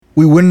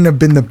we wouldn't have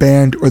been the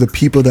band or the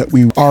people that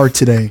we are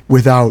today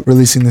without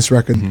releasing this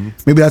record. Mm-hmm.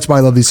 Maybe that's why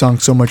I love these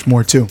songs so much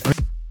more too.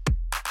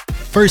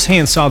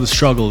 Firsthand saw the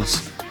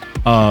struggles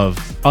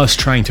of us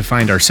trying to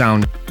find our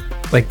sound.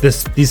 Like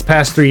these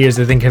past 3 years,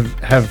 I think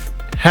have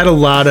had a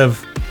lot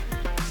of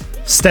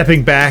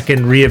stepping back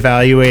and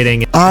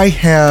reevaluating. I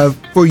have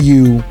for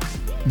you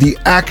the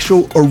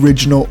actual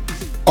original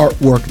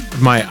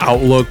artwork. My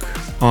outlook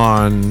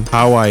on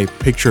how I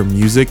picture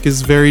music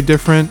is very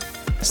different.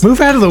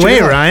 Move out of the way,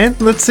 Ryan.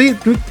 Let's see.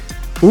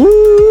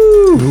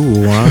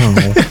 Ooh,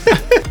 wow.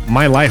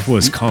 My life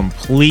was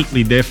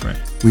completely different.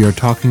 We are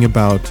talking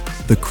about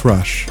The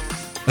Crush,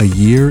 a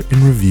year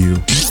in review.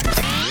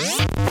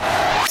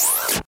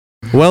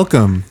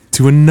 Welcome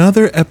to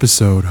another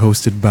episode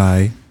hosted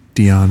by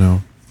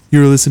Diano.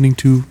 You're listening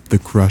to The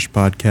Crush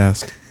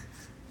Podcast.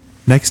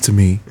 Next to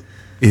me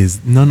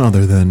is none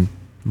other than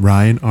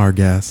Ryan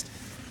Argast.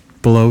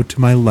 Below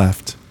to my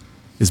left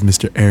is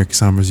Mr. Eric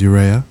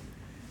Summers-Urea.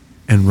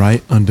 And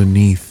right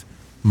underneath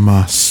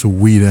my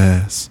sweet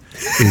ass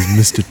is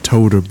Mr.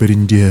 Toder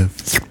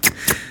Bidindiev.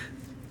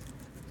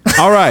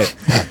 All right.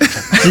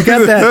 You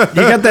got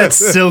that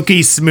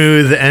silky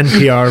smooth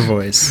NPR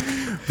voice.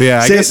 Yeah,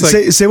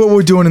 say what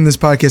we're doing in this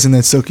podcast in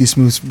that silky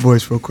smooth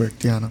voice real quick,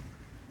 Diana.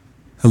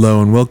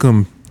 Hello and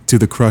welcome to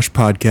the Crush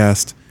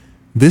Podcast.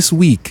 This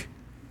week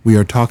we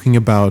are talking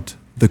about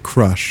The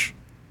Crush,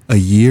 a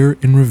year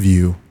in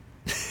review.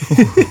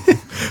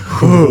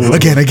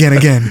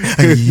 Again.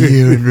 A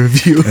year in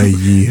review. A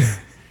year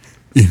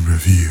in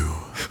review.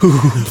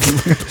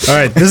 All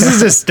right, this is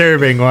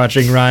disturbing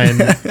watching Ryan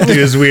do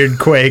his weird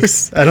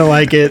quakes. I don't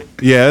like it.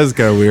 Yeah, it's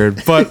kind of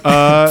weird. But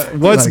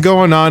what's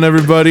going on,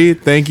 everybody?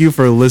 Thank you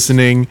for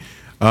listening.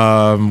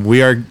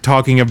 We are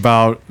talking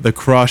about The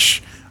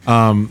Crush.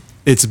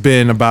 It's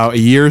been about a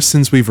year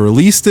since we've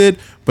released it,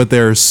 but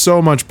there's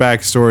so much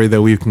backstory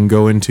that we can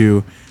go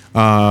into.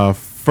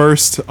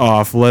 First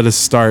off, let us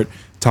start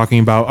talking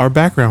about our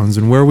backgrounds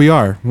and where we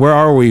are. Where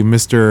are we,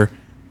 Mr.?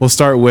 We'll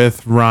start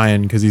with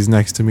Ryan because he's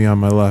next to me on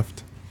my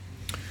left.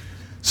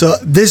 So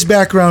this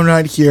background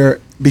right here,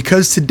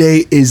 because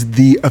today is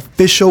the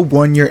official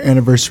 1 year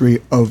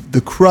anniversary of The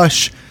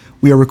Crush,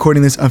 we are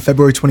recording this on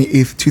February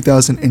 28th,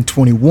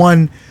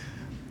 2021.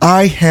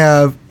 I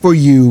have for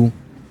you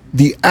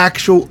the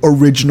actual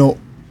original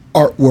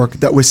artwork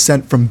that was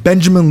sent from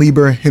Benjamin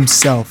Lieber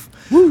himself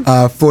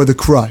for The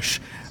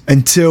Crush.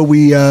 Until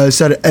we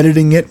started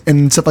editing it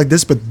and stuff like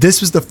this. But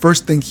this was the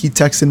first thing he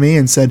texted me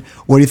and said,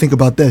 what do you think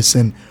about this?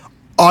 And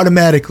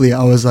automatically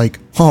I was like,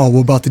 oh,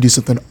 we're about to do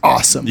something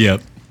awesome.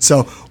 Yep.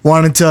 So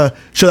wanted to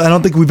show, I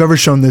don't think we've ever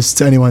shown this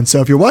to anyone.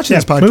 So if you're watching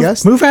this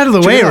podcast. Move out of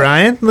the way,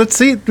 Ryan. Let's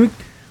see.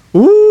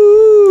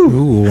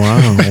 Ooh,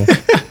 wow.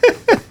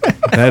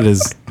 That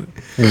is,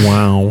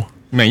 wow.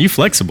 Man, you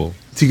flexible.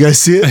 Do you guys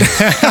see it?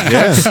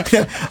 Yeah.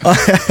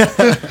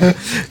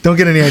 Don't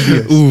get any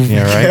ideas. Ooh.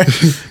 Yeah, right.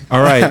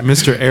 All right,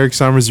 Mr. Eric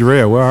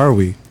Summers-Urea, where are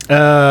we?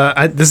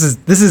 This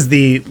is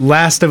the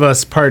Last of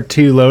Us Part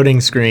 2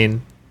 loading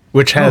screen,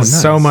 which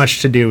has so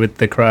much to do with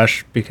The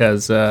Crush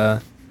because...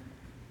 Haven't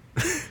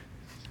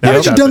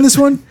you done this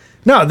one?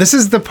 No, this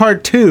is the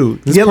Part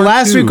 2.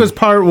 Last week was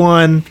Part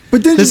 1.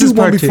 But didn't you do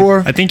one before?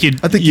 I think you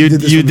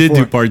did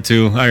do Part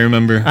 2. I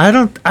remember. I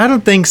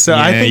don't think so.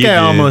 Yeah, I think I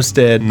almost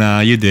did. Nah,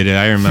 you did it.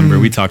 I remember.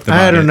 We talked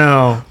about it. I don't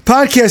know.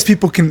 Podcast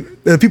people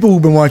people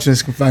who've been watching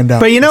this can find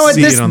out. But you know what?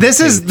 This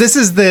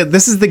is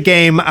the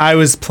game I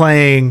was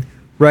playing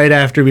right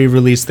after we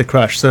released The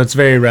Crush, so it's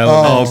very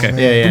relevant. Oh,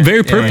 okay. Yeah.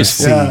 Very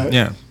purposeful.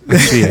 Yeah. I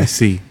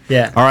see.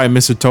 Yeah. All right,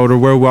 Mr. Toder,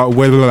 where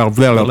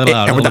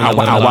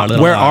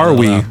are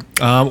we?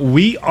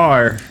 We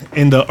are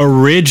in the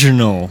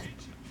original,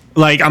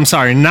 I'm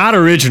sorry, not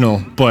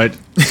original, but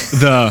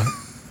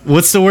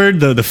what's the word?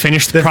 The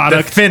finished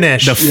product?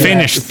 The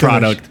finished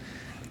product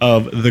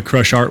of The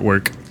Crush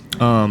artwork.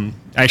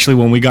 Actually,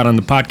 when we got on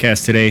the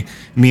podcast today,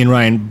 me and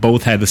Ryan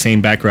both had the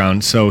same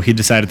background, so he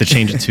decided to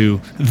change it to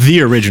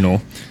the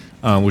original,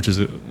 which was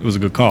a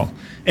good call.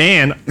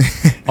 And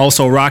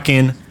also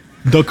rocking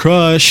The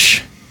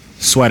Crush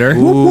sweater.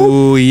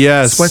 Ooh,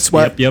 yes.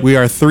 Sweat. Yep. We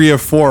are 3 of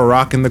 4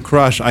 rocking The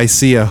Crush. I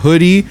see a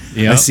hoodie.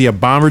 Yep. I see a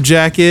bomber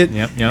jacket.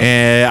 Yep.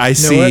 And I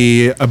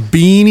see a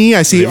beanie.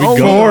 I see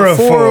 4 of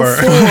 4.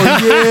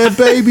 Yeah,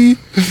 baby.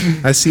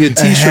 I see a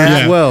t-shirt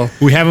as well.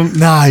 We have them.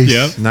 Nice.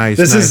 Yep.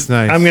 Nice.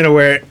 I'm going to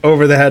wear it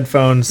over the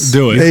headphones.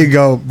 Do it. There you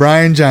go.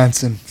 Brian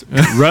Johnson.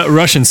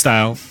 Russian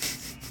style.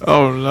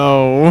 Oh,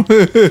 no.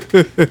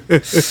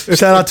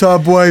 Shout out to our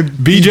boy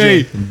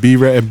BJ.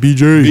 BJ.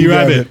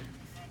 B-Rabbit.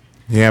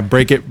 Yeah,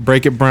 break it,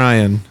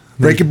 Brian.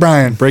 Break it,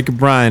 Brian. Break it,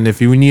 Brian. If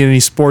you need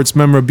any sports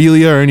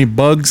memorabilia or any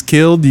bugs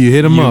killed, you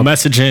hit him up.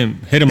 Message him.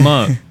 Hit him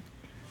up.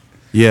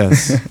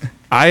 Yes.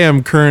 I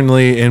am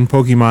currently in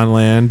Pokemon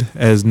Land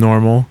as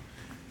normal.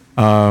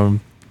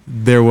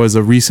 There was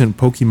a recent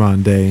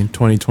Pokemon Day in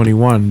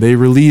 2021. They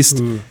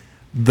released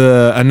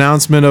the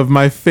announcement of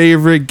my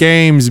favorite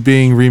games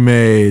being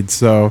remade.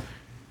 So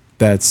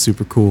that's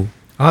super cool.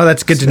 Oh,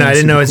 that's good to know. I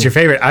didn't know it's your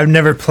favorite. I've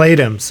never played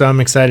him, so I'm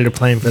excited to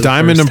play him for the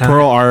Diamond first and time.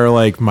 Pearl are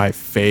like my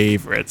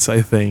favorites,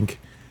 I think.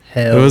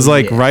 Hell It was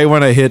like yeah. right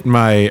when I hit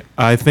my,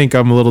 I think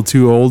I'm a little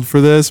too old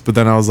for this, but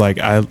then I was like,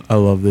 I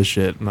love this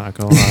shit. I'm not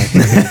gonna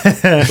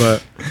lie.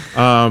 But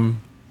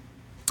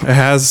it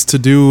has to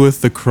do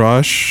with the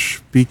Crush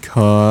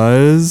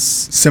because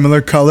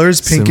Similar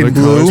colors, pink similar and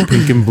blue. colors,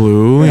 pink and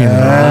blue. You know,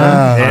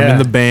 Yeah. I'm Yeah. in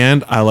the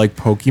band. I like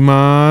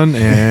Pokemon,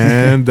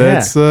 and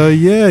that's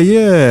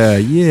yeah.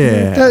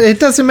 It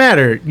doesn't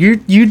matter. You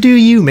do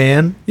you,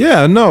 man.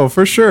 Yeah, no,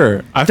 for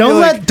sure. I feel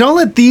like, Don't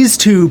let these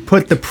two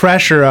put the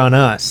pressure on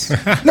us.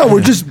 No,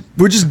 we're just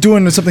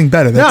doing something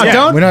better. That's No, it.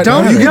 don't- We're not,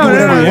 don't- You can no, do no,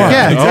 whatever no, you want.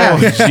 yeah.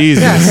 Oh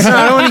Jesus! No,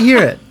 I don't want to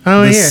hear it. I don't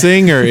want The to hear it.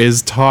 singer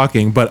is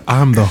talking, but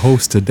I'm the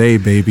host today,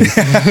 baby.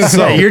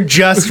 So Yeah, you're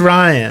just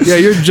Ryan. yeah,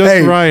 you're just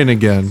Hey. Ryan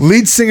again.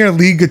 Lead singer,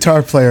 lead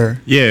guitar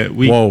player. Yeah,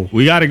 Whoa.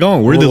 we got it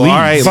going. We're the Well,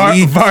 lead. all right,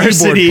 lead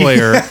varsity.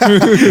 keyboard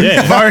player.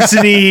 Yeah.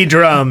 Varsity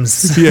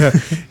drums. Yeah.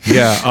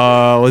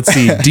 Let's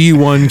see,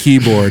 D1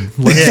 keyboard.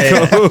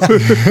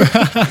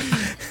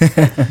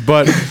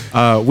 But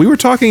we were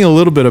talking a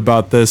little bit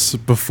about this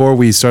before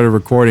we started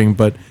recording.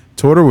 But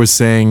Torter was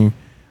saying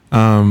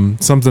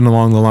something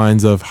along the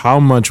lines of how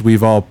much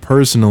we've all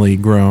personally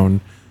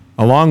grown,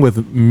 along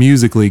with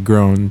musically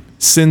grown,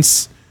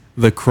 since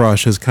the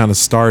Crush has kind of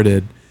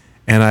started.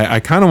 And I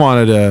kind of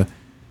wanted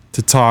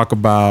to talk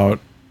about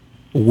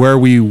where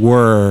we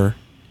were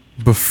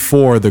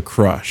before the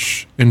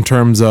Crush in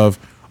terms of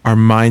our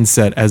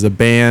mindset as a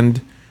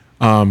band.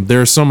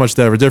 There's so much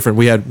that were different.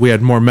 We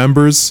had more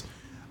members.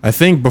 I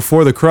think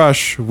before the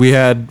Crush, we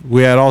had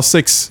all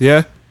six.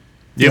 Yeah.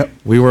 Yep.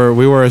 We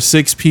were a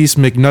 6-piece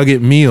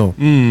McNugget meal,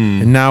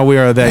 and now we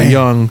are that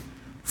young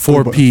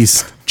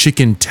 4-piece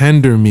chicken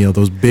tender meal.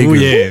 Those bigger, Oh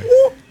yeah.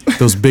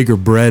 those bigger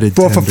breaded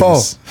 4 for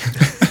tenders.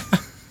 4.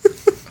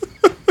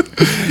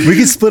 We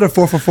can split a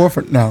 4 for 4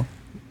 for now.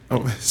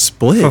 Oh,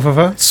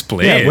 split.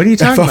 Split. Yeah, what are you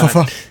talking 4 for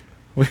about? 4.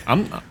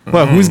 I'm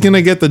Well, who's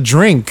gonna get the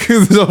drink?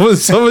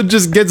 Someone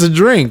just gets a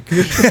drink.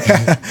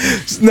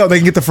 No, they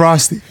can get the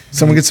frosty.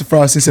 Someone gets the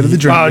frosty instead of the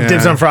drink. Oh,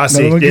 dibs on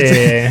Frosty. Another one Yeah, gets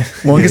yeah,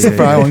 yeah. One gets the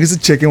fry, one gets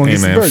the chicken, one Hey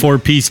gets the man, burger.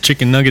 4-piece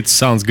chicken nuggets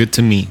sounds good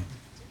to me.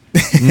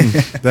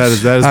 That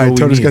is All right, what we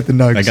Toto's need. got the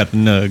nugs. I got the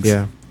nugs.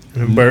 Yeah,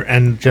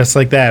 And just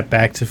like that,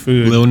 back to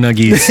food. Little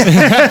nuggies.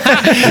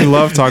 we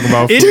love talking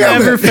about It food.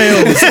 never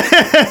fails.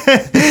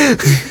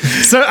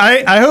 So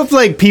I hope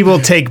like people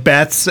take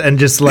bets and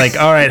just like,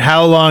 all right,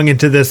 how long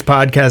into this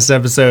podcast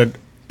episode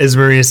is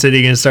Maria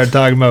City going to start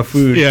talking about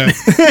food? Yeah.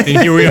 And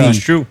here we are. It's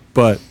true.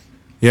 But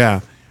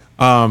yeah,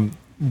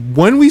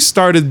 when we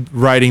started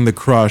writing the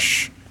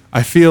Crush,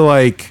 I feel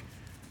like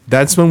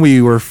that's when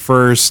we were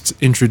first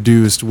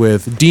introduced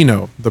with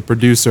Dino, the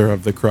producer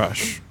of the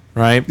Crush,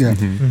 right? Yeah.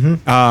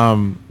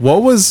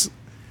 What was,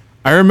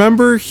 I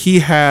remember he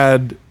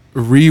had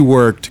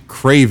reworked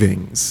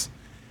Cravings.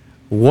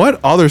 What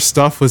other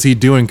stuff was he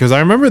doing? Because I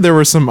remember there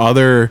were some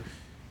other,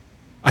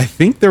 I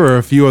think there were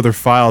a few other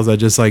files that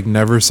just like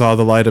never saw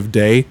the light of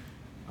day,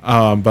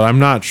 but I'm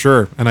not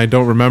sure, and I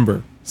don't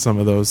remember some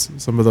of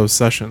those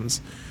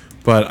sessions.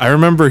 But I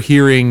remember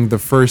hearing the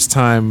first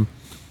time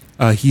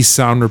he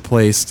sound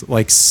replaced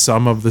like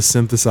some of the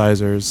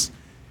synthesizers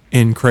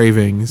in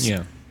Cravings.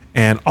 Yeah.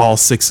 And all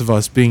 6 of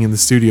us being in the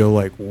studio,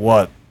 like,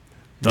 what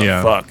the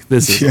Yeah. fuck?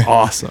 This is Yeah.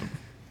 awesome.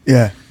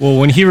 Yeah. Well,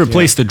 when he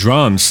replaced the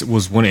drums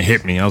was when it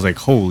hit me. I was like,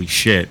 holy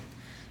shit.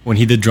 When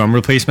he did drum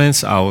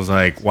replacements, I was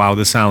like, wow,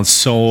 this sounds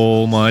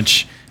so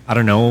much, I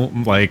don't know,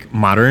 like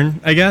modern,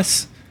 I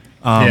guess.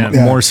 Yeah.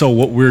 More so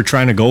what we were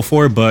trying to go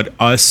for, but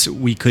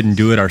we couldn't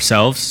do it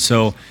ourselves.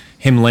 So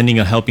him lending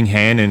a helping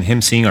hand and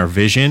him seeing our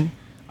vision,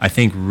 I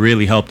think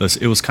really helped us.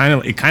 It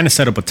kind of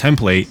set up a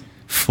template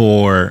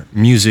for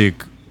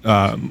music,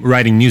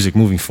 writing music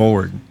moving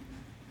forward.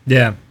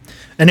 Yeah.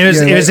 And it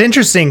was Yeah, it was like-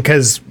 interesting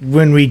because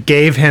when we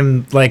gave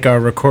him like our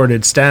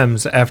recorded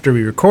stems after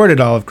we recorded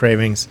all of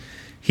Cravings,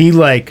 he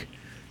like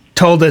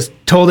told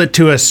it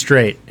to us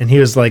straight, and he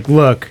was like,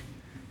 "Look,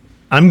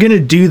 I'm gonna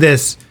do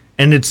this,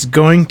 and it's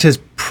going to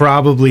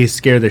probably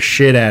scare the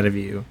shit out of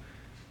you,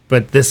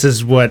 but this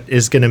is what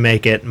is gonna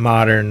make it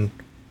modern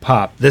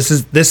pop. This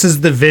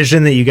is the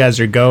vision that you guys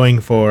are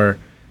going for,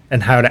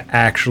 and how to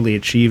actually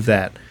achieve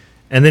that."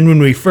 And then when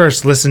we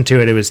first listened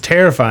to it, it was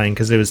terrifying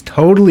because it was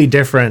totally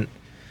different.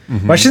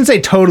 Well, I shouldn't say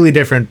totally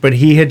different, but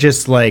he had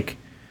just like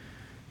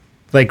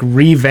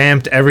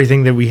revamped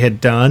everything that we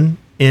had done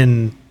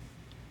in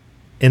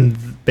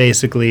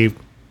basically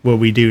what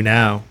we do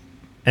now.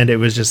 And it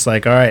was just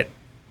like, all right,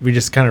 we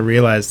just kind of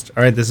realized,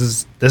 all right, this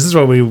is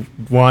what we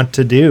want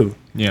to do.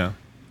 Yeah.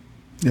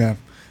 Yeah.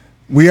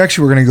 We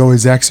actually were going to go with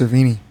Zach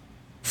Cervini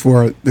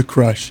for the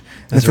Crush.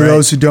 And That's for right.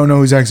 those who don't know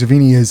who Zach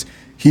Cervini is,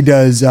 he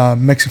does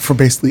mixing for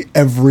basically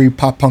every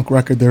pop punk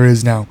record there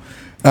is now.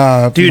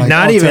 From Dude, not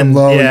All Time even-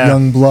 Low, yeah.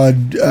 Young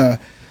Blood,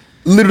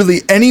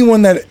 literally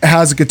anyone that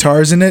has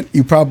guitars in it,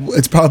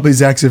 it's probably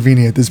Zach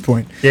Cervini at this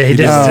point. Yeah, he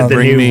did Um, the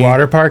Bring new Me.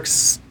 Water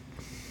Parks.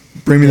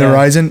 Bring Me the Yeah.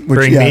 Horizon, which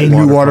Bring Me. new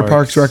Water Water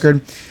Parks. Parks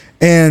record,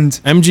 and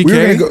MGK? we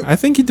were gonna go- I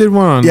think he did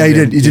one on. Yeah, he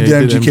did. He did the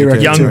MGK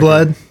record. Young too.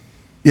 Blood.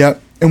 Yeah,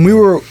 and we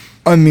were.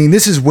 I mean,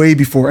 this is way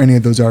before any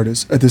of those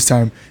artists at this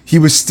time. He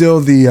was still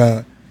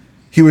the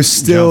he was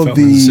still John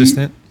Feldman's the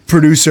assistant?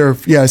 producer,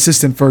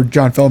 assistant for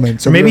John Feldman.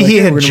 So Maybe we were like, he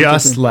 "Hey, had we're gonna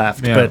replace just him."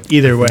 left, Yeah. but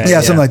either way.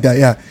 Yeah, something like that.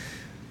 Yeah.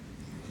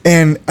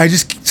 And I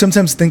just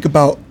sometimes think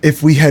about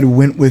if we had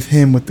went with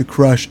him with the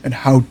Crush and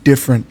how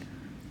different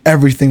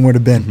everything would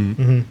have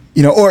been.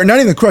 You know, or not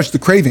even the Crush, the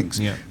Cravings.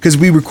 Yeah. Because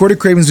we recorded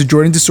Cravings with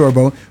Jordan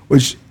DeSorbo,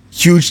 which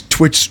huge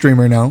Twitch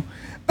streamer now,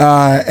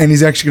 and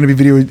he's actually going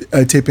to be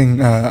videotaping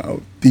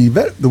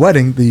the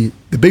wedding, the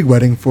big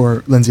wedding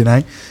for Lindsay and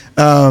I.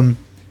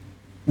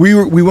 We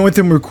went with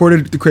him,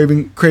 recorded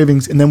the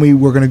Cravings, and then we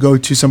were going to go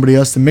to somebody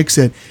else to mix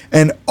it.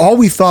 And all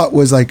we thought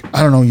was like,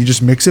 I don't know, you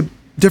just mix it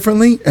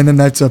differently, and then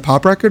that's a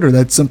pop record, or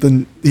that's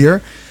something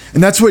here.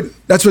 And that's what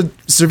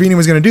Servini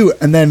was going to do.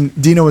 And then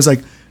Dino was like,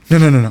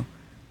 no.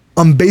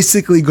 I'm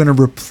basically going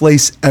to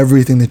replace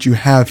everything that you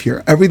have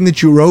here. Everything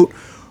that you wrote,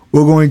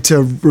 we're going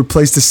to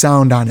replace the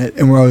sound on it.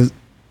 And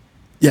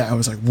I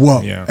was like,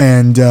 whoa. Yeah.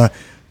 And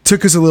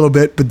took us a little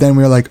bit, but then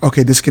we were like,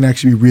 okay, this can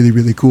actually be really,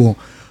 really cool.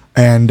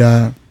 And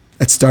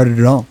it started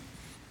it all.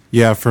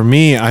 Yeah, for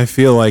me, I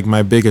feel like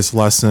my biggest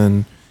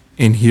lesson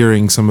in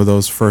hearing some of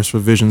those first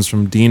revisions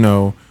from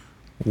Dino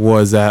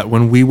was that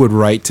when we would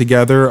write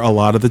together, a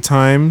lot of the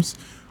times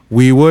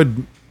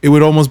it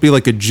would almost be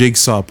like a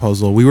jigsaw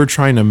puzzle. We were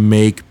trying to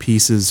make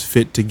pieces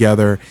fit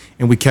together,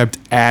 and we kept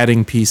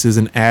adding pieces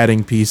and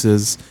adding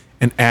pieces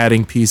and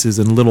adding pieces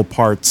and little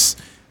parts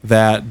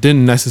that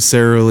didn't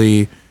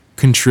necessarily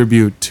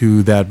contribute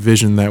to that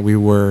vision that we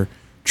were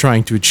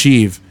trying to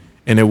achieve.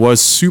 And it was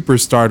super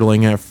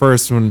startling at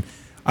first when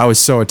I was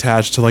so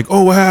attached to like,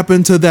 oh, what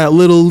happened to that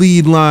little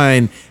lead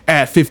line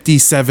at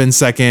 57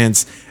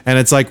 seconds? And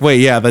it's like, wait,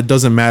 yeah, that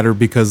doesn't matter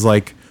because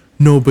like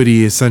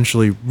nobody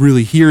essentially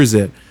really hears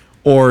it.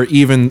 Or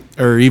even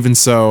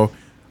so,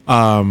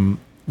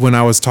 when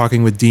I was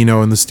talking with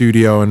Dino in the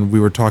studio and we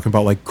were talking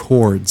about like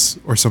chords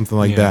or something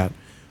like that.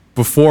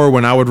 Before,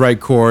 when I would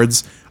write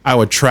chords, I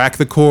would track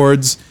the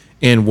chords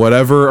in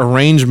whatever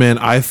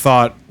arrangement I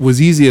thought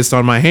was easiest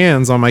on my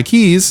hands, on my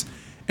keys,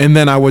 and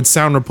then I would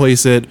sound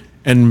replace it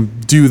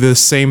and do the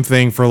same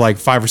thing for like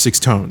 5 or 6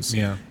 tones.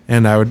 Yeah.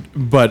 And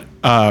but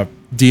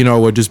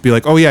Dino would just be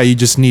like, oh yeah, you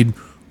just need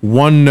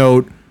one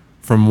note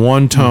from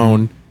one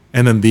tone,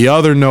 and then the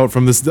other note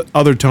from this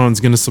other tone is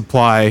going to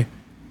supply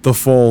the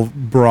full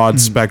broad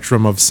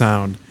spectrum of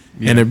sound.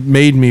 And it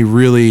made me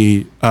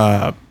really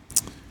kind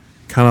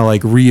of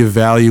like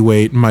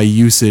reevaluate my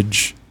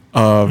usage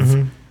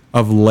of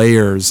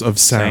layers of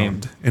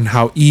sound and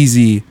how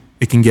easy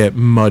it can get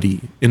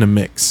muddy in a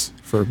mix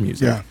for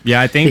music. Yeah.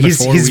 Yeah, I think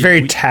He's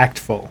very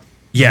tactful.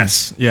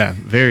 Yes, yeah,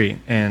 very.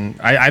 And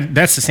I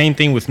that's the same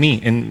thing with me,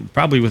 and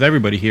probably with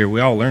everybody here. We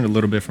all learned a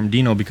little bit from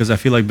Dino, because I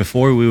feel like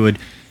before we would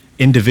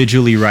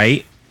individually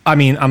write. I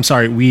mean, I'm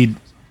sorry, we'd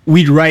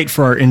write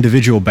for our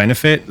individual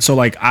benefit. So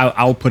like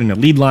I'll put in a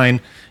lead line,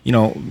 you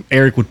know,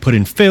 Eric would put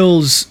in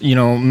fills, you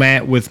know,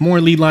 Matt with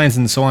more lead lines,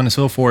 and so on and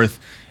so forth.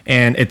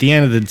 And at the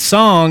end of the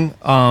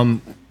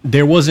song,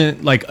 there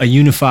wasn't like a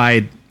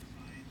unified,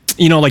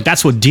 you know, like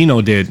that's what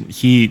Dino did.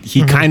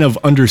 He kind of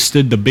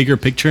understood the bigger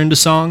picture in the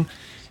song.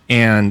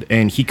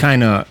 And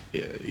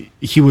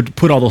he would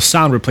put all those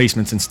sound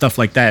replacements and stuff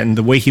like that, and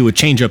the way he would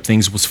change up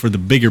things was for the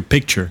bigger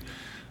picture,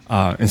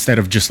 instead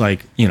of just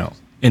like, you know,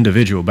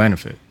 individual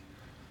benefit.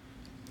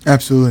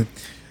 Absolutely.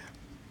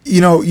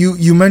 You know,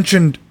 you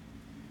mentioned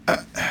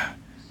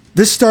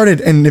this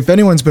started, and if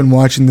anyone's been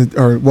watching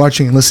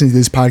and listening to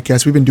this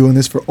podcast, we've been doing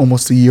this for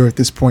almost a year at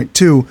this point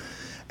too.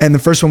 And the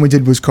first one we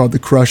did was called The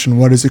Crush, and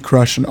what is a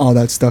crush and all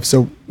that stuff.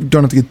 So we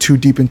don't have to get too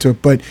deep into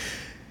it, but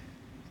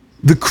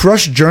the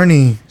Crush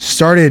journey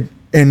started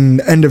in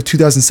the end of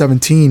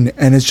 2017,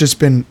 and it's just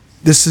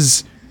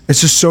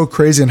so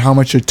crazy and how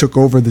much it took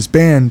over this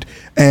band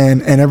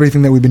and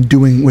everything that we've been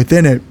doing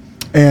within it,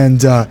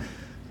 and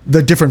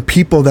the different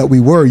people that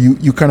we were.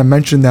 You kind of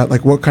mentioned that,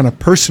 like what kind of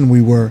person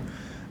we were.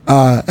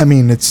 I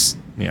mean, it's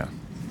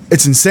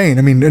insane.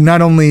 I mean,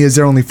 not only is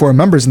there only 4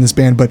 members in this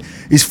band, but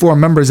these 4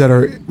 members that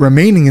are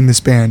remaining in this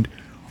band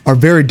are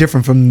very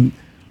different from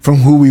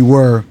who we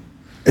were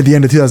at the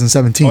end of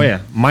 2017. Oh yeah,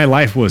 my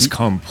life was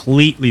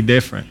completely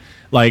different.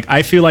 Like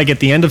I feel like at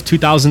the end of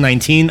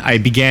 2019, I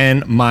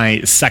began my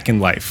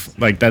second life.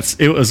 Like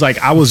it was like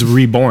I was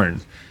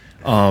reborn.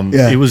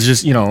 It was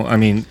just, you know, I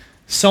mean,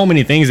 so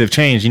many things have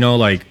changed. You know,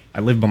 like I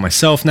live by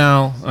myself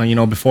now. You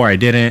know, before I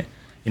didn't.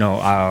 You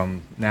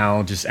know,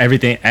 now just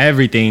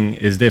everything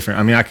is different.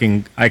 I mean,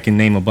 I can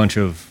name a bunch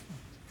of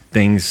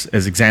things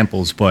as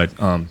examples, but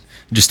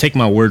just take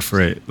my word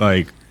for it.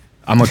 Like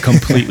I'm a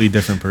completely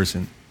different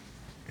person.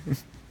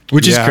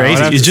 Which is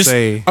crazy. It's just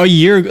a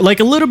year, like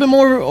a little bit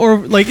more, or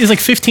like it's like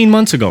 15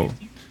 months ago.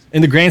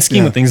 In the grand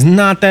scheme of things,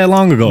 not that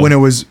long ago. When it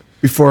was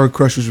before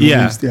Crush was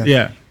released.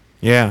 Yeah.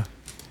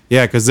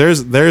 Because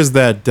there's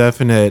that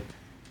definite,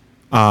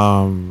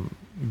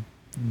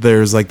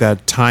 there's like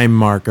that time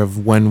mark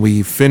of when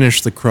we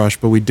finished the Crush,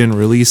 but we didn't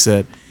release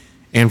it.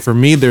 And for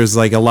me, there's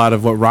like a lot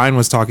of what Ryan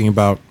was talking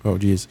about. Oh,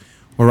 geez.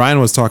 What Ryan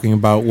was talking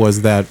about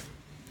was that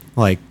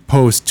like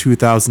post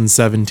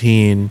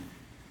 2017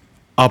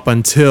 up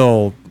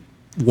until,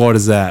 what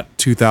is that,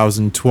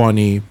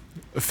 2020,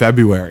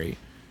 February,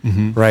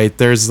 right?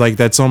 There's like,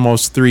 that's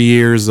almost 3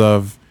 years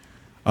of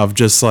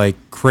just like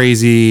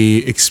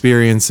crazy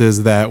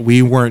experiences that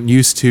we weren't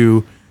used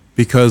to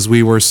because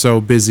we were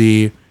so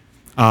busy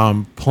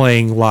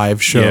playing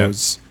live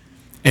shows.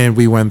 And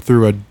we went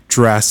through a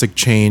drastic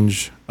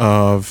change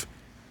of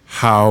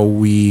how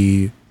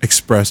we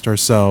expressed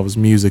ourselves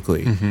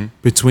musically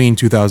between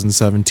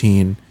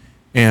 2017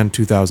 and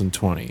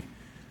 2020.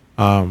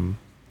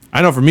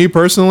 I know for me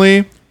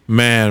personally,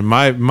 man,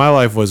 my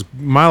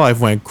life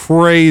went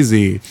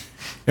crazy.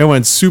 It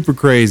went super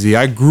crazy.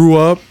 I grew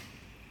up,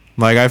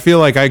 like, I feel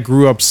like I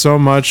grew up so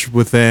much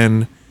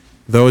within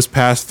those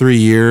past 3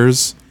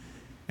 years,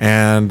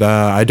 and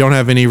I don't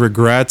have any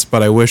regrets,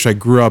 but I wish I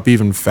grew up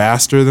even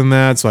faster than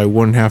that so I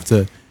wouldn't have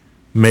to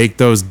make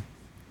those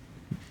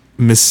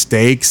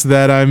mistakes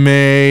that I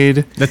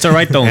made. That's all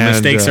right though. And,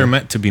 Mistakes are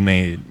meant to be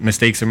made.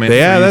 Mistakes are meant.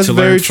 Yeah, for you that's to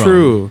very learn from.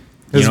 true.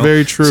 That's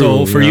very true.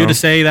 So for you know? to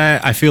say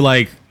that, I feel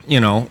like,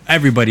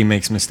 everybody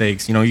makes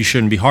mistakes. You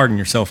shouldn't be hard on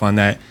yourself on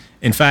that.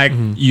 In fact,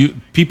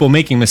 people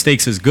making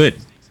mistakes is good.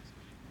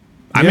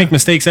 I make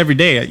mistakes every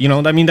day.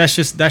 I mean, that's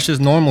just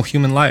normal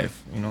human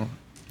life.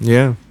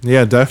 Yeah,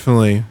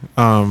 definitely.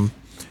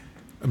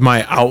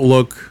 My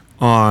outlook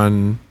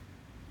on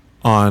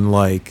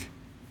like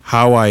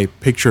how I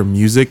picture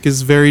music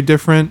is very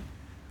different.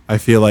 I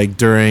feel like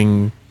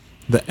during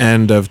the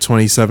end of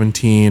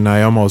 2017,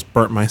 I almost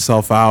burnt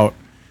myself out,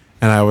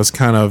 and I was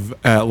kind of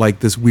at like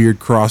this weird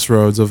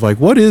crossroads of like,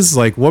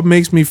 what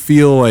makes me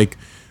feel like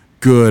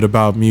good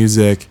about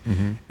music?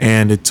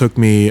 And it took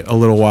me a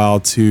little while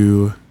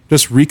to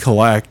just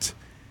recollect.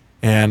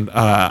 And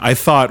I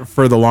thought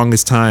for the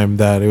longest time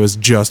that it was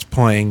just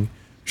playing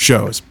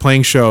shows,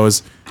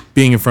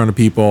 being in front of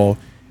people.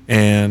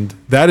 And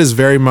that is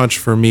very much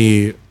for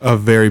me a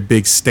very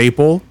big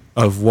staple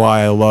of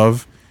why I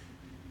love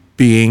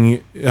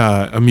being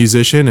a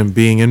musician and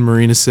being in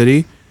Marina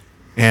City.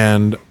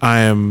 And I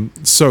am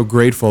so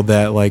grateful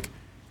that like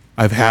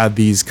I've had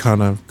these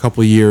kind of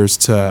couple of years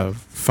to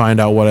find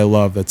out what I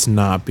love that's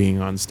not being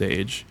on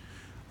stage.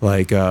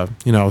 Like,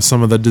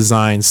 some of the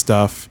design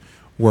stuff,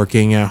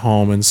 working at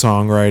home and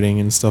songwriting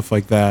and stuff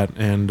like that.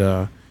 And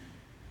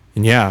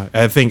yeah,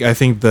 I think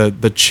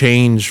the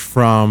change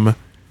from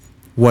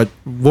what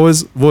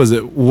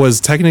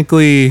was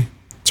technically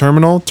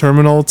Terminal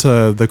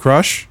to the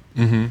Crush.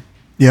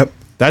 Yep.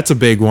 That's a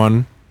big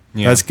one.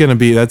 Yeah. That's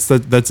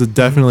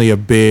definitely a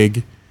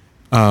big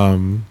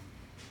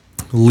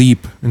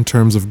leap in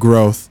terms of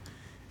growth.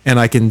 And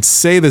I can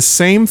say the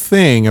same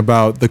thing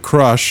about the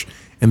Crush,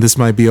 and this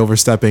might be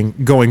overstepping,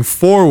 going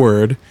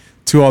forward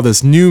to all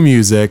this new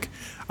music.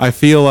 I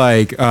feel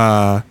like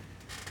there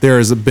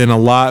has been a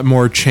lot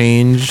more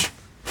change,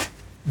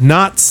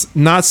 not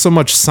so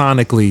much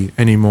sonically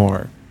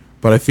anymore,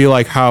 but I feel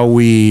like how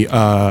we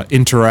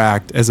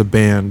interact as a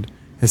band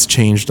has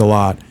changed a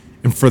lot,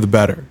 and for the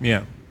better.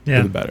 Yeah.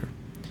 For the better.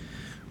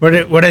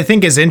 What I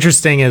think is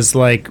interesting is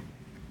like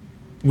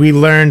we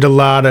learned a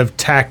lot of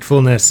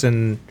tactfulness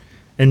and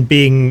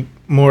being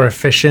more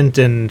efficient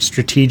and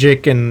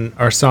strategic in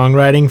our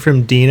songwriting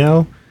from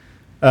Dino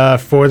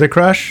for the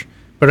Crush.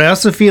 But I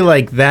also feel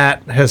like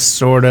that has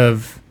sort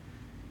of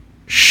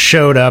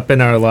showed up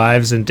in our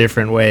lives in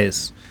different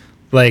ways.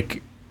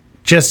 Like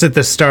just at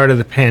the start of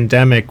the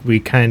pandemic, we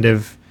kind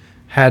of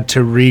had to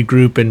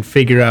regroup and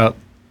figure out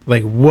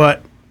like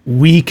what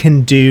we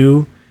can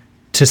do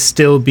to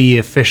still be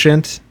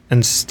efficient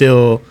and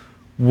still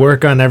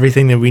work on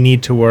everything that we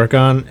need to work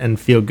on and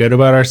feel good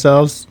about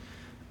ourselves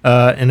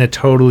in a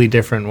totally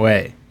different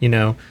way.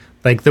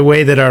 Like the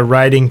way that our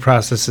writing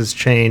process has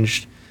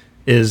changed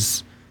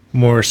is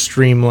more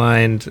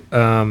streamlined.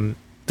 The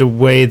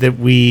way that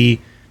we,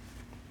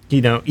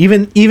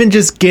 even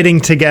just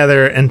getting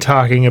together and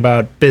talking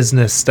about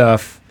business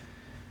stuff,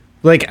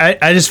 like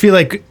I just feel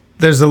like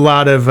there's a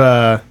lot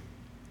of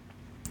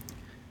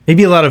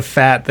maybe a lot of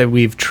fat that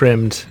we've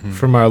trimmed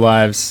from our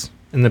lives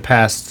in the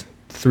past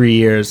 3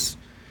 years,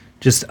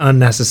 just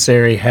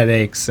unnecessary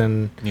headaches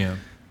and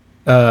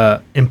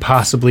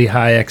impossibly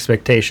high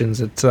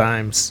expectations at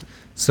times.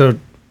 So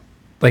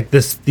like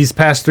these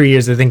past 3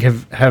 years, I think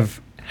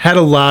have had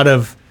a lot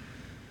of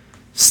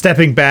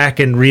stepping back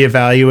and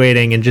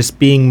reevaluating and just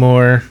being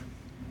more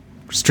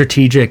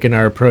strategic in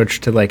our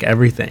approach to like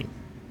everything.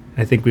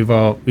 I think we've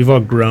all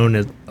grown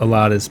a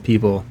lot as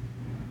people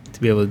to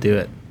be able to do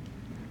it.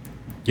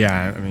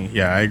 Yeah,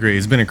 I agree.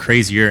 It's been a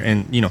crazy year,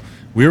 and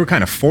we were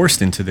kind of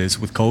forced into this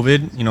with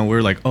COVID. We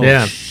were like,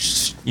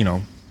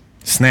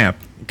 snap.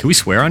 Can we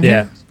swear on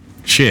here?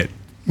 Shit.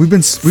 I've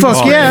been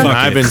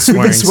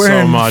swearing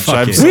so much.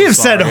 We have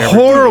said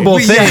horrible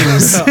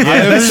things.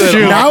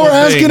 Now we're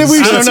asking if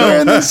we should swear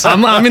in this.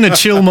 I'm in a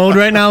chill mode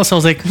right now, so I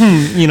was like,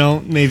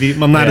 maybe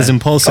I'm not as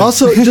impulsive.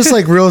 Also, just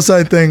like real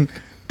side thing,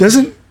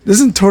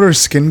 isn't Totor's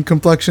skin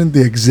complexion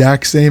the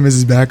exact same as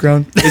his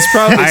background? It's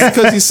probably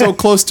because he's so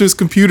close to his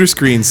computer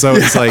screen, so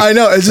it's like I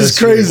know, it's just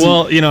crazy.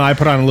 Well, I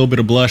put on a little bit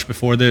of blush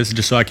before this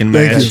just so I can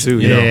match. You.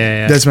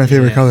 Yeah. That's my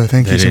favorite color.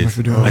 Thank you so much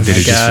for doing that. I did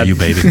it just for you,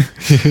 baby.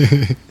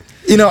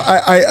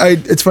 I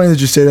it's funny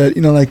that you say that.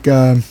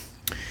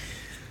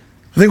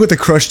 I think what the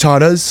Crush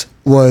taught us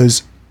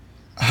was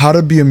how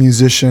to be a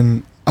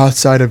musician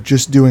outside of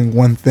just doing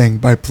one thing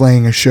by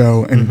playing a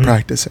show and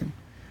practicing.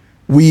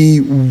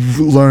 We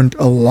learned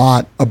a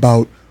lot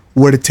about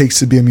what it takes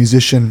to be a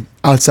musician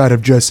outside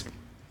of just,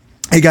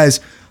 hey guys,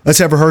 let's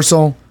have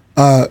rehearsal.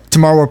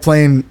 Tomorrow we're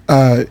playing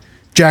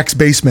Jack's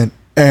basement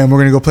and we're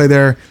gonna go play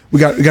there. We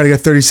got to get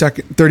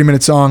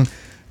 30-minute song,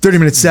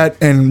 30-minute set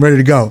and ready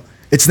to go.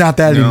 It's not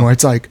that anymore.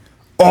 It's like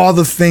all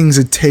the things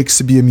it takes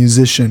to be a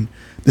musician,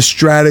 the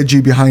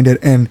strategy behind it,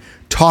 and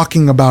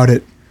talking about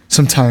it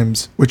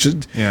sometimes, which is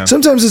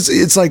sometimes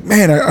it's like,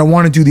 man, I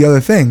want to do the other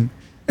thing.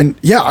 And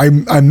yeah,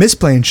 I miss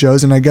playing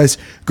shows, and I guess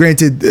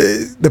granted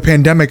the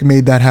pandemic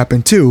made that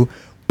happen too,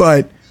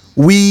 but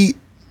we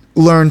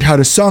learned how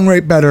to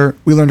songwrite better.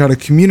 We learned how to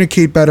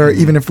communicate better,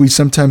 even if we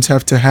sometimes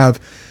have to have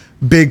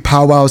big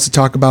powwows to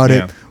talk about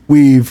it.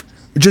 We've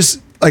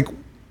just like,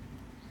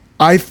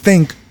 I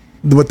think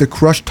what the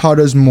Crush taught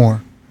us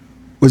more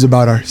was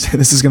about our,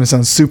 this is going to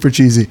sound super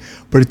cheesy,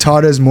 but it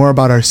taught us more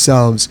about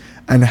ourselves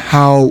and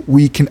how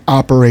we can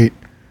operate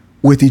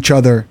with each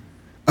other.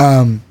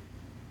 And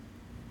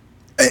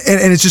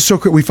it's just so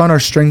cool. We found our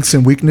strengths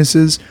and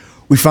weaknesses.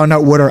 We found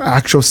out what our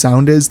actual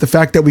sound is. The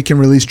fact that we can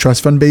release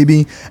Trust Fund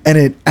Baby and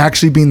it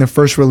actually being the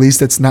first release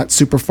that's not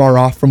super far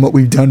off from what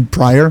we've done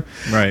prior.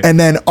 Right. And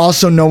then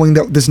also knowing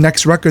that this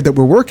next record that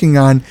we're working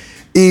on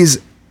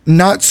is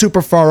not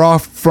super far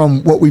off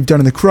from what we've done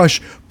in the Crush,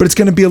 but it's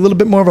going to be a little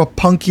bit more of a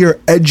punkier,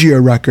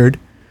 edgier record.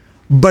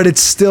 But it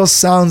still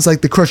sounds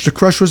like the Crush. The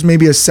Crush was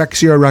maybe a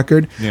sexier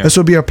record. Yeah. This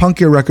will be a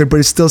punkier record, but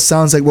it still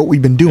sounds like what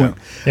we've been doing.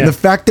 Yeah. And the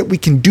fact that we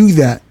can do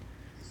that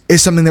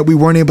is something that we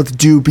weren't able to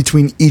do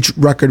between each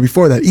record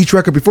before that. Each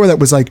record before that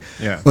was like,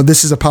 well,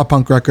 this is a pop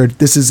punk record,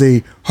 this is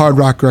a hard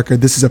rock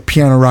record, this is a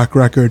piano rock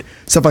record,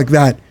 stuff like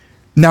that.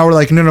 Now we're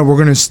like, no,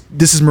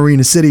 this is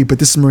Marina City, but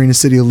this is Marina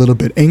City a little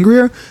bit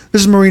angrier.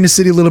 This is Marina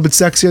City a little bit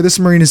sexier. This is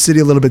Marina City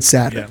a little bit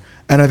sadder. Yeah.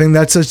 And I think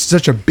that's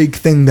such a big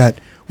thing that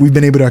we've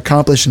been able to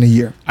accomplish in a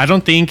year. I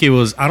don't think it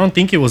was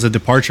a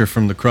departure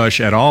from the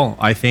Crush at all.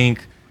 I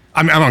think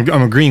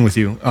I'm agreeing with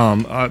you.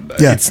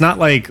 It's not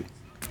like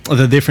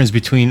the difference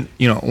between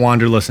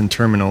Wanderlust and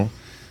Terminal.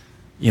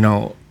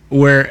 When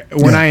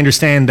I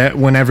understand that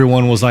when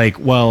everyone was like,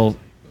 well,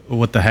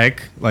 what the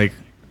heck, like,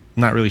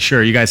 not really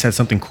sure. You guys had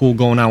something cool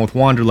going on with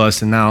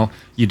Wanderlust, and now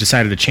you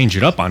decided to change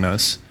it up on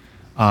us.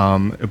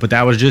 But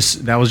that was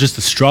just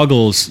the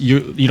struggles.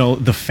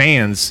 The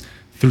fans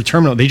through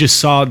Terminal,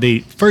 they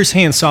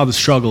firsthand saw the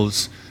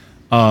struggles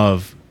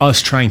of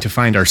us trying to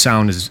find our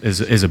sound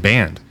as a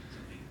band.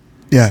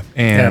 Yeah.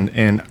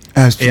 And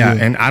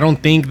absolutely. and I don't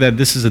think that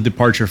this is a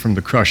departure from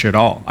the Crush at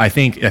all. I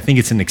think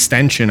it's an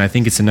extension. I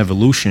think it's an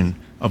evolution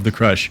of the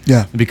Crush.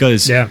 Yeah.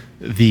 Because the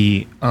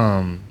the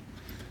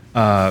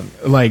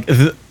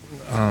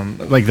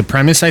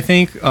premise, I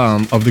think,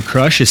 of the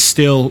Crush is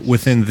still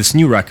within this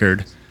new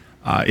record,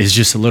 is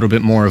just a little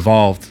bit more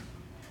evolved.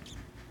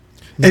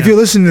 Yeah. If you're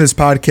listening to this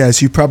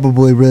podcast, you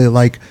probably really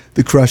like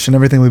the Crush and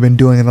everything we've been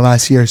doing in the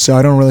last year. So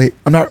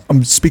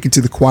I'm speaking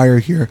to the choir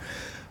here,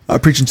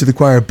 preaching to the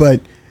choir,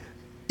 but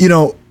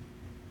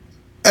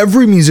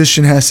every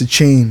musician has to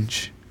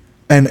change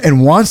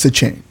and wants to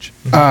change.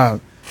 I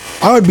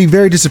would be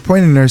very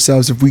disappointed in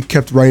ourselves if we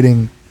kept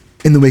writing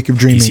In the Wake of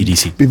Dreaming.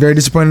 AC/DC. Be very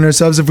disappointed in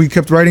ourselves if we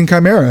kept writing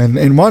Chimera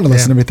and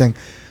Wanderlust and everything.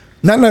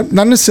 Not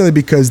necessarily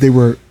because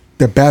they're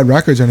bad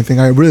records or anything.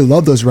 I really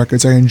love those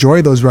records. I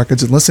enjoy those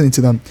records and listening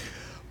to them.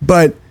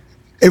 But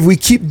if we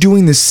keep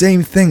doing the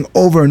same thing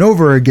over and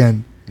over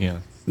again,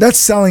 that's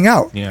selling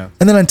out. Yeah.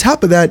 And then on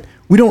top of that,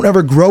 we don't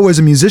ever grow as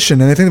a musician.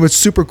 And I think what's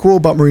super cool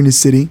about Marina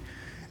City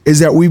is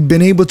that we've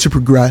been able to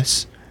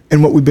progress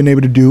in what we've been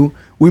able to do.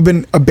 We've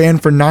been a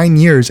band for 9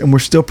 years and we're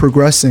still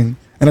progressing.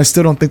 And I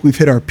still don't think we've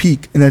hit our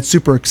peak. And that's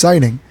super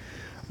exciting.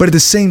 But at the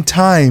same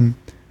time,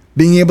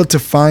 being able to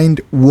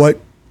find what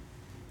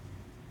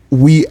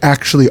we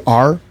actually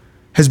are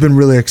has been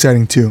really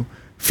exciting too.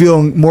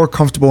 Feeling more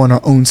comfortable in our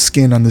own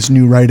skin on this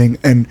new writing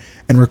and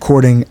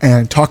recording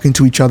and talking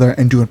to each other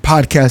and doing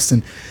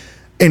podcasts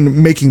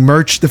and making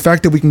merch. The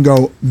fact that we can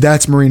go,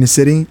 that's Marina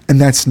City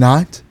and that's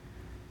not,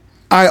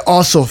 I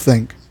also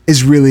think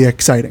is really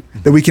exciting.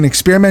 That we can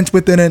experiment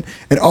within it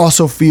and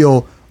also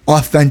feel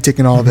authentic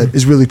in all of it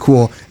is really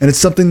cool. And it's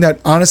something that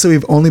honestly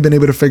we've only been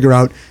able to figure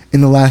out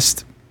in the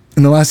last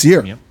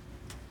year. Yep.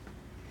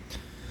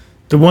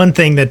 The one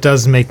thing that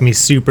does make me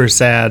super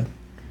sad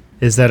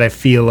is that I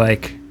feel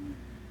like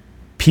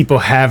people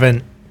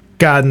haven't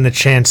gotten the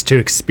chance to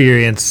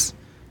experience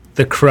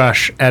the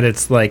Crush at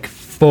its like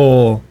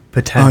full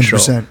potential.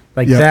 100%.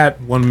 Like Yeah.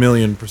 that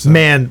 1,000,000%.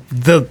 Man,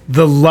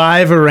 the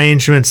live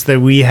arrangements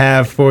that we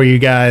have for you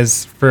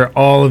guys for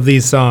all of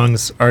these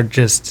songs are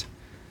just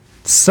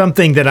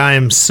something that I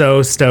am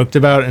so stoked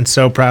about and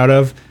so proud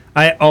of.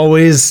 I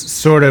always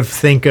sort of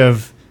think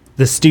of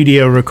the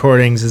studio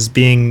recordings as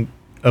being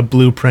a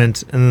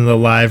blueprint and then the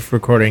live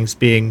recordings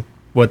being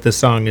what the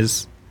song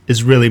is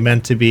really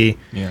meant to be.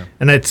 Yeah.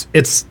 And it's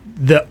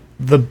the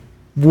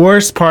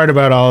worst part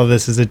about all of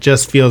this is it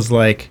just feels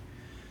like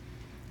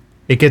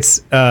it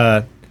gets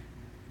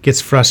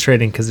gets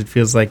frustrating because it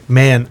feels like,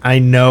 man, I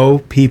know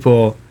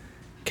people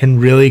can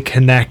really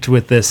connect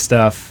with this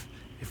stuff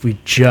if we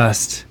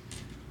just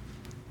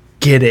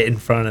get it in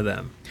front of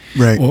them.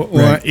 Right.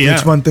 Right. Yeah.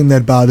 It's one thing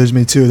that bothers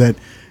me too, that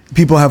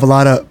people have a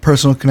lot of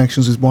personal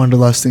connections with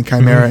Wanderlust and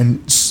Chimera, and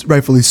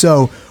rightfully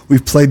so.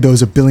 We've played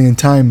those a billion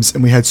times,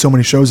 and we had so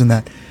many shows in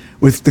that.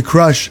 With the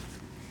Crush,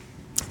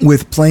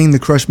 with playing the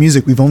Crush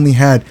music, we've only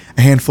had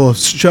a handful of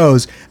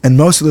shows, and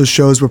most of those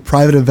shows were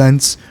private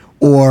events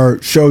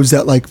or shows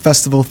that like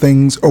festival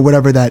things or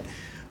whatever that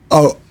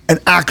an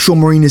actual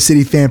Marina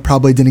City fan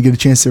probably didn't get a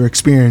chance to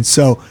experience.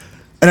 So,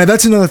 and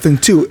that's another thing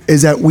too,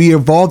 is that we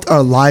evolved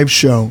our live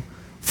show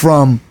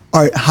from,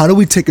 all right, how do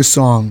we take a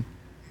song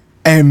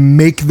and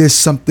make this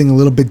something a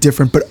little bit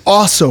different, but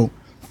also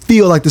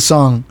feel like the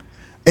song?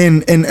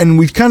 And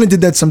we kind of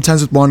did that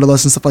sometimes with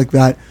Wanderlust and stuff like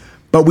that.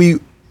 But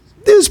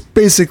there's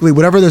basically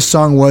whatever the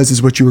song was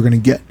is what you were going to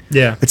get.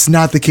 Yeah. It's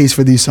not the case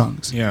for these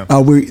songs. Yeah.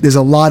 There's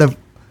a lot of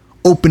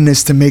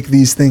openness to make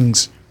these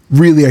things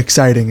really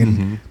exciting,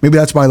 and maybe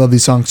that's why I love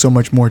these songs so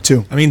much more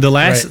too. I mean, the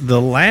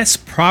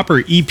last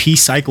proper EP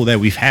cycle that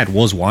we've had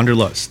was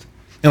Wanderlust.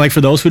 And like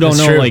for those who don't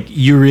That's know, true. like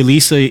you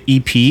release a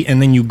EP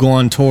and then you go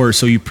on tour,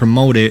 so you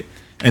promote it,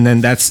 and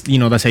then that's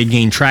how you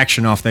gain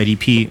traction off that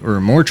EP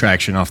or more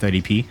traction off that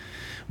EP.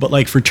 But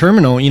like for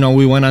Terminal,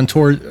 we went on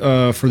tour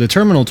for the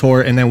Terminal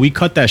tour, and then we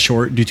cut that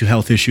short due to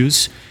health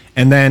issues.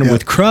 And then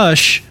with the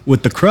Crush,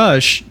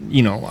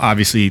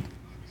 obviously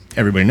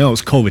everybody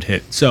knows COVID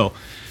hit, so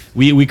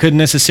we couldn't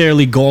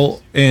necessarily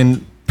go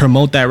and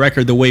promote that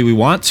record the way we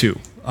want to.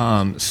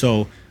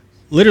 So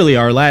literally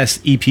our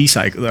last EP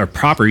cycle, our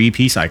proper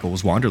EP cycle,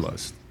 was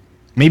Wanderlust.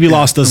 Maybe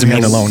Lost doesn't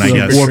mean alone, I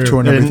guess. Warped Tour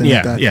and everything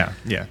like that.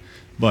 Yeah.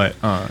 But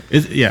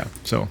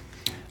so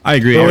I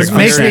agree. What Eric.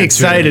 makes me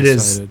excited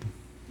is,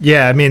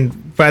 I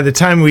mean, by the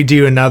time we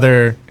do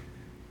another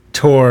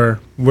tour,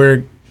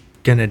 we're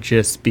gonna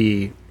just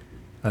be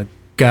a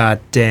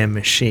goddamn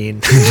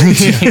machine.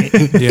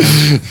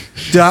 Yeah.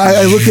 Yeah,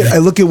 I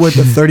look at what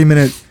the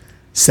 30-minute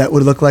set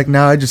would look like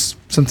now. I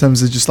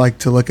sometimes just like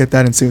to look at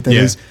that and see what that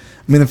is.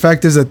 I mean, the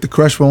fact is that the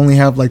Crush will only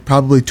have like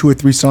probably 2 or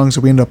 3 songs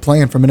that we end up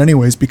playing from it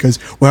anyways, because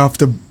we'll have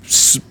to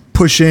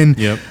push in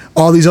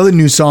all these other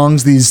new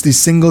songs, these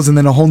singles, and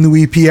then a whole new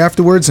EP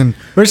afterwards. And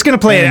We're just gonna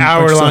play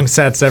hour-long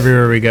sets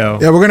everywhere we go.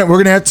 yeah, we're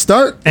gonna have to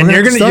start, And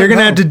you're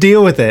gonna have to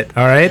deal with it.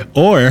 All right.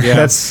 Or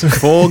That's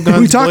Full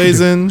guns talking to?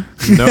 blazing.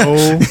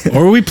 No.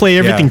 or we play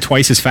everything Yeah.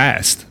 twice as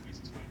fast.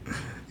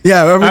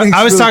 yeah.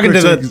 I was talking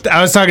to the.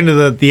 I was talking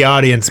to the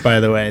audience, by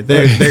the way.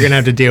 They're gonna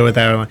have to deal with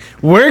hour-long.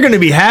 We're gonna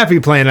be happy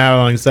playing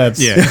hour-long sets.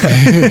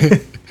 Yeah.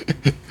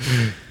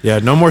 Yeah.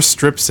 No more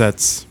strip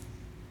sets.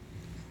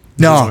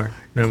 No,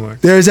 No more.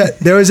 there was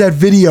that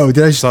video.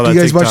 Do you that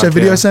guys watch TikTok, that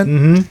video yeah. I sent?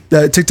 Mm-hmm.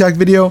 That TikTok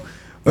video.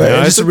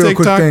 Yeah, Just it's a real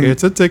quick thing.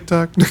 It's a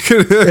TikTok.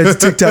 It's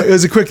TikTok. It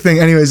was a quick thing.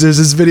 Anyways, there's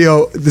this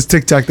video, this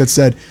TikTok that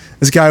said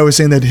this guy was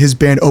saying that his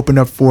band opened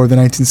up for the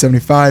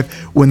 1975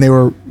 when they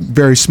were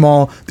very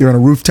small. They were on a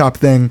rooftop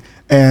thing,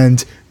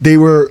 and they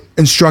were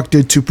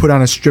instructed to put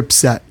on a strip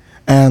set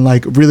and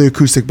like really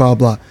acoustic, blah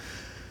blah.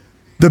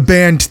 The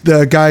band,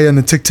 the guy on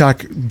the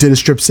TikTok did a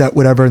strip set,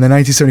 whatever. And then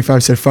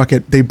 1975 said, fuck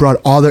it. They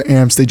brought all their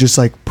amps. They just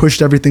like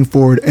pushed everything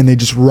forward and they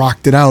just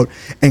rocked it out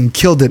and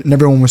killed it. And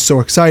everyone was so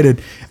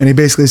excited. And he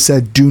basically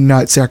said, do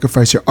not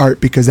sacrifice your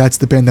art, because that's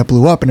the band that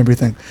blew up and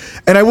everything.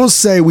 And I will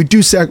say we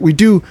do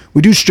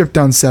strip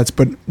down sets,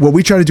 but what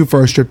we try to do for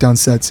our strip down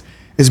sets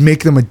is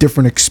make them a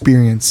different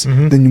experience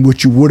than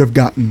what you would have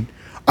gotten.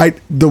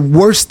 The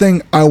worst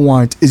thing I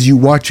want is you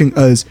watching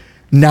us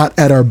not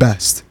at our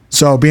best.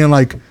 So being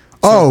like,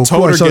 oh,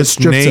 cool, I Toter saw the gets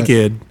strip set.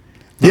 naked.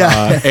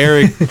 Yeah.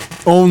 Eric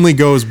only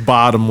goes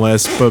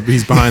bottomless, but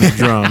he's behind the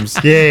drums.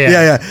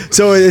 Yeah.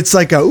 So it's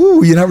like,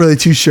 you're not really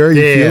too sure.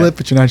 You feel it,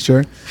 but you're not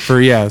sure.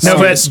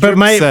 But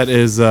my set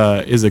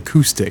is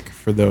acoustic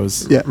for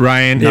those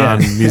Ryan,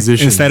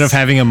 non-musicians. instead of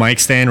having a mic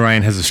stand,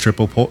 Ryan has a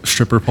stripper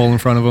pole in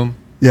front of him.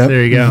 Yeah.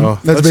 There you go. Oh,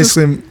 That's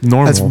basically just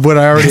normal. That's what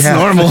I already have.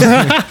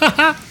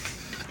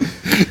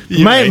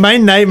 Normal. My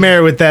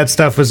nightmare with that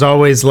stuff was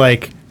always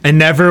like, I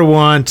never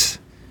want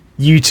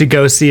you to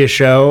go see a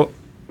show,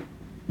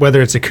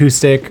 whether it's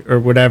acoustic or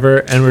whatever,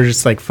 and we're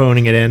just like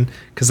phoning it in,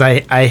 because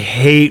I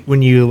hate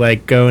when you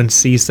like go and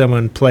see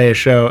someone play a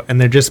show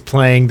and they're just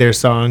playing their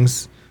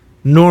songs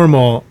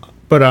normal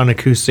but on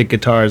acoustic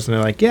guitars, and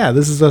they're like, yeah,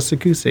 this is us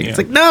acoustic. It's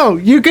like, no,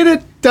 you could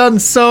have done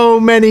so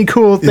many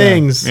cool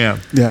things. Yeah.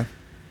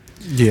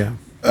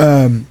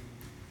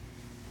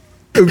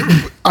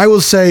 I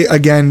will say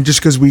again, just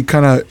because we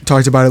kind of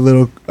talked about it a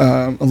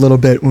little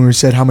bit when we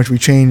said how much we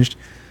changed.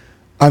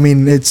 I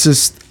mean, it's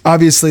just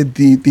obviously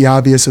the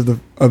obvious of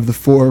the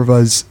 4 of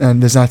us,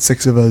 and there's not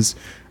 6 of us,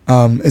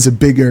 is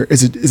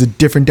a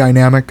different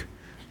dynamic,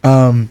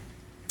 but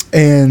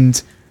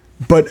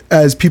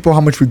as people,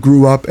 how much we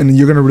grew up, and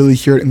you're gonna really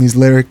hear it in these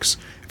lyrics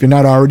if you're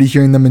not already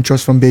hearing them in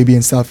Trust Fund Baby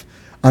and stuff.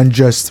 I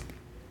just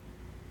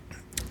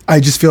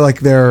feel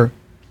like they're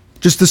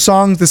just the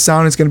songs, the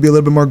sound is gonna be a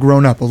little bit more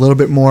grown up, a little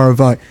bit more of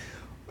a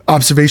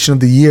observation of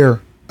the year,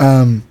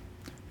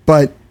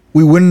 but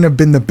we wouldn't have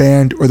been the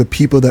band or the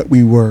people that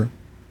we were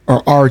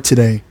or are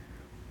today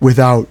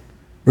without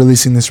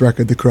releasing this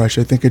record, The Crush.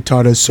 I think it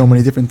taught us so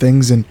many different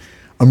things, and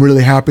I'm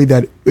really happy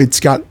that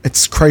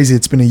it's crazy.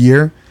 It's been a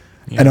year,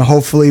 and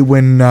hopefully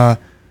when the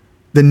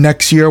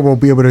next year we'll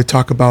be able to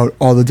talk about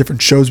all the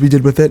different shows we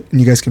did with it, and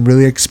you guys can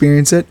really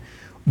experience it.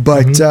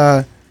 But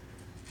The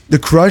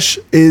Crush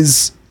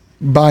is,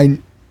 by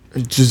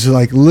just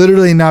like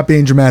literally not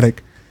being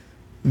dramatic,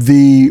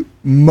 the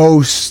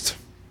most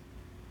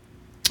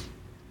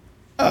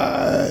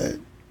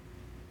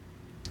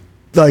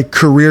like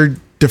career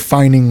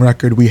defining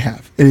record we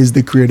have. It is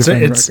the career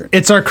defining record.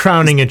 It's our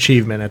crowning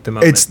achievement at the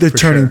moment. It's the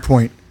turning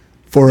point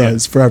for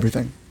us, for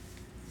everything.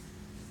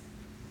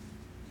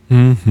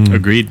 Mm-hmm.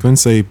 Agreed. Couldn't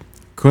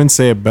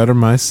say it better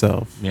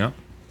myself. Yeah.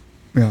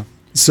 Yeah.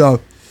 So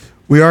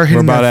we are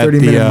hitting We're about that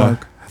 30-minute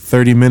mark.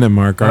 30-minute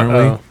mark, aren't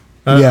we?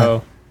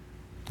 Yeah.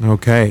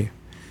 Okay.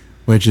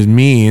 Which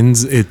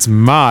means it's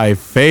my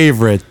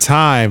favorite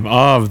time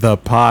of the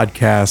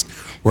podcast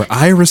where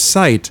I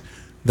recite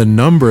the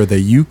number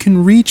that you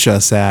can reach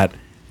us at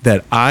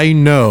that I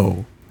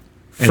know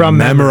and From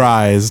memory.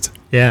 memorized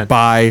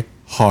by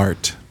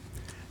heart.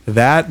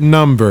 That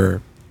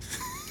number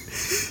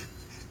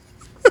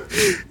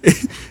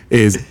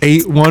is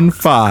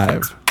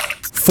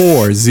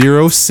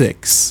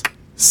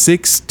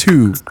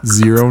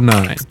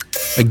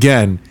 815-406-6209.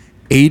 Again,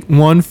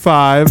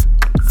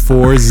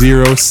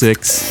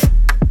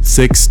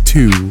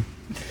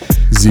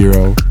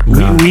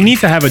 815-406-6209. We need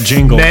to have a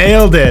jingle.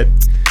 Nailed it.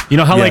 You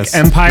know how Yes.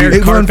 like Empire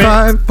Carpet?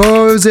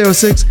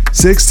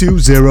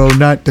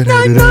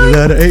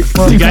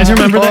 815-406-6209. You guys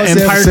remember the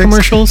Empire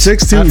commercials?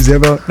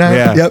 6209.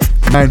 Yeah. Yep.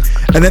 9.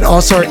 And then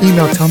also our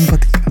email. Tell them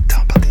about the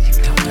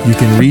email. You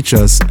can reach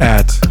us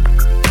at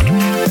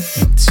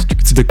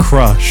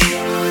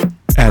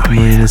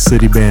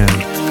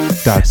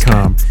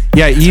thecrush@marinacityband.com.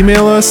 Yeah,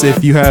 email us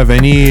if you have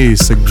any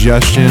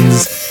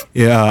suggestions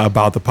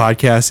about the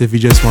podcast. If you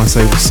just want to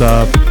say what's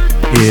up,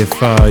 if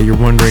you're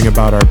wondering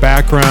about our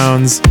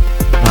backgrounds,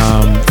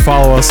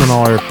 follow us on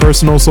all our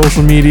personal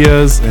social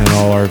medias and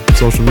all our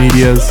social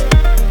medias.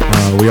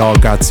 We all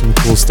got some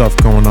cool stuff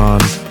going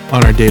on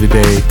our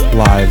day-to-day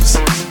lives.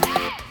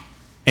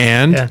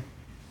 And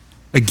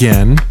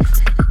again,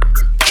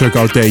 check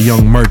out that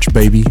young merch,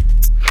 baby.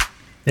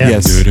 Yeah.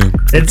 Yes.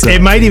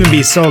 It might even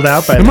be sold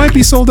out by It might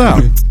be sold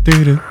out. But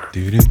so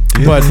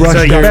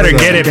you better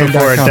get it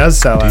before it does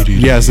sell out.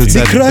 yes, it's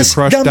at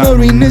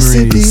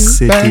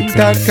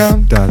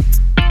thecrush.marinacityband.com.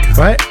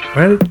 What?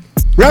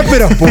 Wrap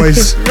it up,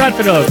 boys. Wrap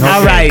it up.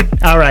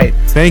 All right.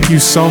 Thank you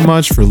so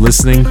much for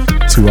listening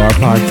to our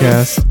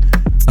podcast.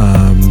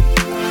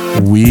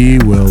 We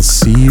will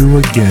see you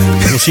again.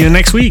 We'll see you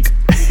next week.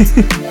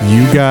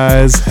 You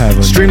guys have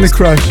a Stream The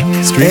Crush.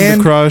 Stream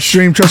The Crush.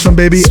 Stream Trust Fund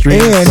Baby.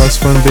 Stream and Trust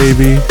Fund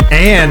Baby.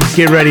 And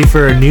get ready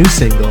for a new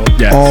single.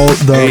 Yes. all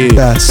the Hey.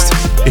 best.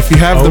 If you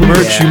have the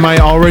merch, yeah. you might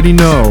already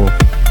know.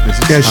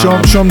 Yeah, show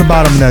them the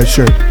bottom of that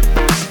shirt.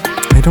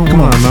 I don't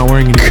know. I'm not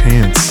wearing any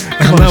pants.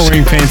 I'm not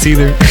wearing pants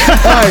either. All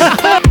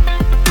right.